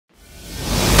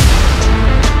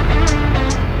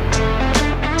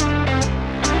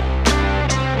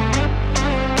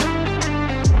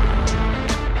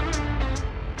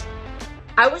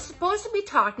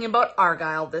talking about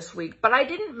Argyle this week, but I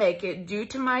didn't make it due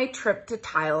to my trip to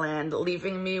Thailand,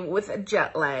 leaving me with a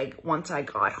jet lag once I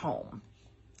got home.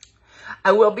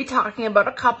 I will be talking about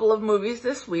a couple of movies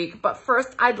this week, but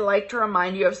first I'd like to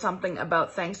remind you of something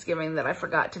about Thanksgiving that I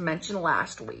forgot to mention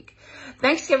last week.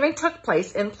 Thanksgiving took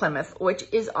place in Plymouth, which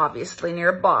is obviously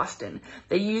near Boston.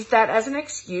 They used that as an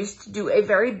excuse to do a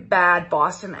very bad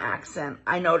Boston accent.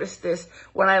 I noticed this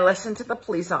when I listened to the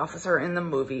police officer in the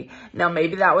movie. Now,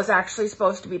 maybe that was actually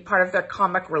supposed to be part of their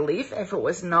comic relief. If it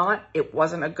was not, it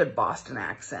wasn't a good Boston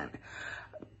accent.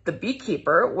 The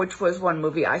Beekeeper, which was one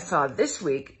movie I saw this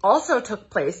week, also took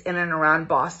place in and around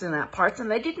Boston at parts, and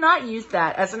they did not use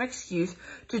that as an excuse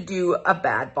to do a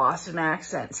bad Boston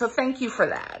accent. So thank you for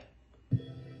that.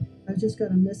 I just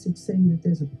got a message saying that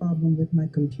there's a problem with my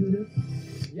computer.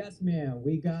 Yes, ma'am,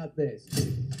 we got this.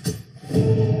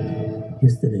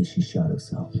 Yesterday she shot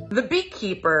herself. The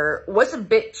Beekeeper was a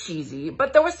bit cheesy,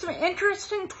 but there was some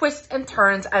interesting twists and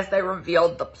turns as they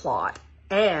revealed the plot.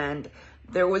 And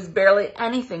there was barely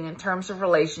anything in terms of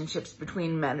relationships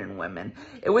between men and women.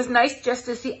 It was nice just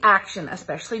to see action,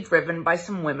 especially driven by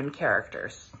some women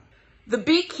characters. The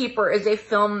Beekeeper is a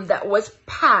film that was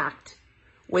packed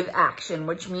with action,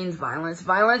 which means violence,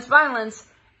 violence, violence,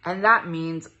 and that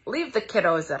means leave the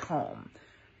kiddos at home.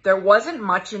 There wasn't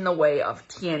much in the way of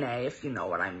TNA, if you know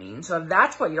what I mean. So if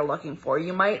that's what you're looking for,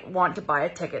 you might want to buy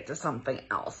a ticket to something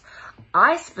else.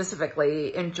 I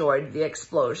specifically enjoyed the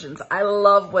explosions. I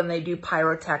love when they do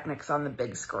pyrotechnics on the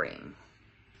big screen.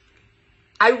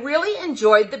 I really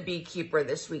enjoyed The Beekeeper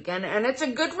this weekend, and it's a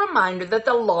good reminder that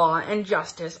the law and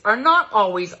justice are not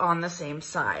always on the same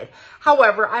side.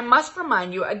 However, I must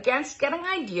remind you against getting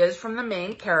ideas from the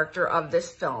main character of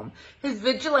this film. His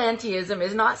vigilantism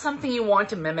is not something you want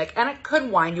to mimic, and it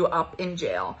could wind you up in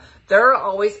jail. There are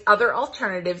always other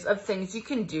alternatives of things you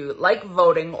can do, like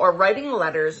voting or writing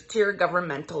letters to your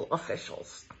governmental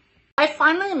officials. I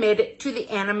finally made it to the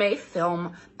anime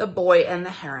film, The Boy and the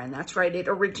Heron. That's right, it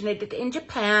originated in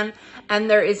Japan, and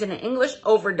there is an English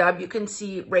overdub you can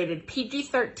see rated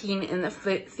PG-13 in the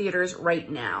theaters right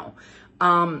now.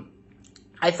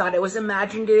 I thought it was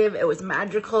imaginative, it was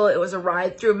magical, it was a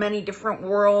ride through many different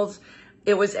worlds.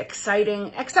 It was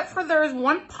exciting, except for there's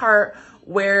one part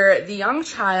where the young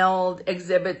child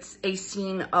exhibits a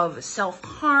scene of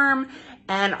self-harm,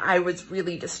 and I was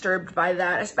really disturbed by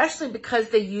that, especially because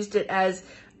they used it as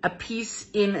a piece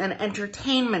in an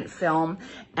entertainment film,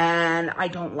 and I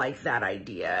don't like that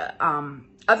idea.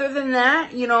 Other than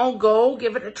that, you know, go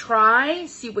give it a try,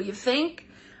 see what you think.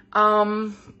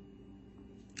 Anime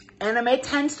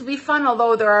tends to be fun,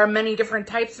 although there are many different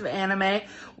types of anime.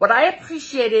 What I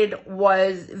appreciated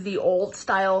was the old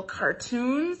style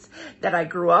cartoons that I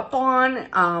grew up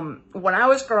on. When I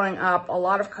was growing up, a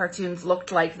lot of cartoons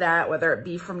looked like that, whether it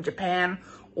be from Japan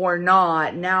or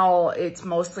not. Now it's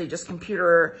mostly just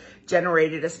computer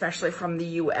generated, especially from the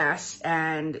US.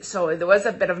 And so there was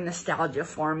a bit of nostalgia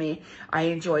for me. I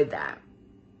enjoyed that.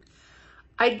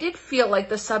 I did feel like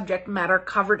the subject matter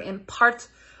covered in parts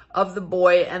of The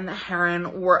Boy and the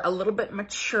Heron were a little bit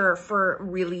mature for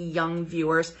really young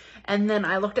viewers. And then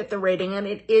I looked at the rating, and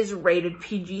it is rated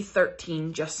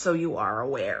PG-13, just so you are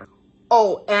aware.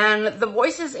 Oh, and the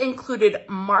voices included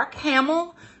Mark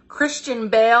Hamill, Christian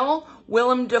Bale,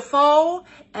 Willem Dafoe,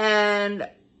 and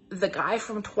the guy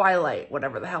from Twilight,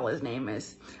 whatever the hell his name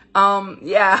is.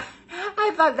 Yeah,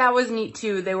 I thought that was neat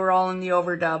too. They were all in the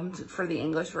overdub for the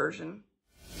English version.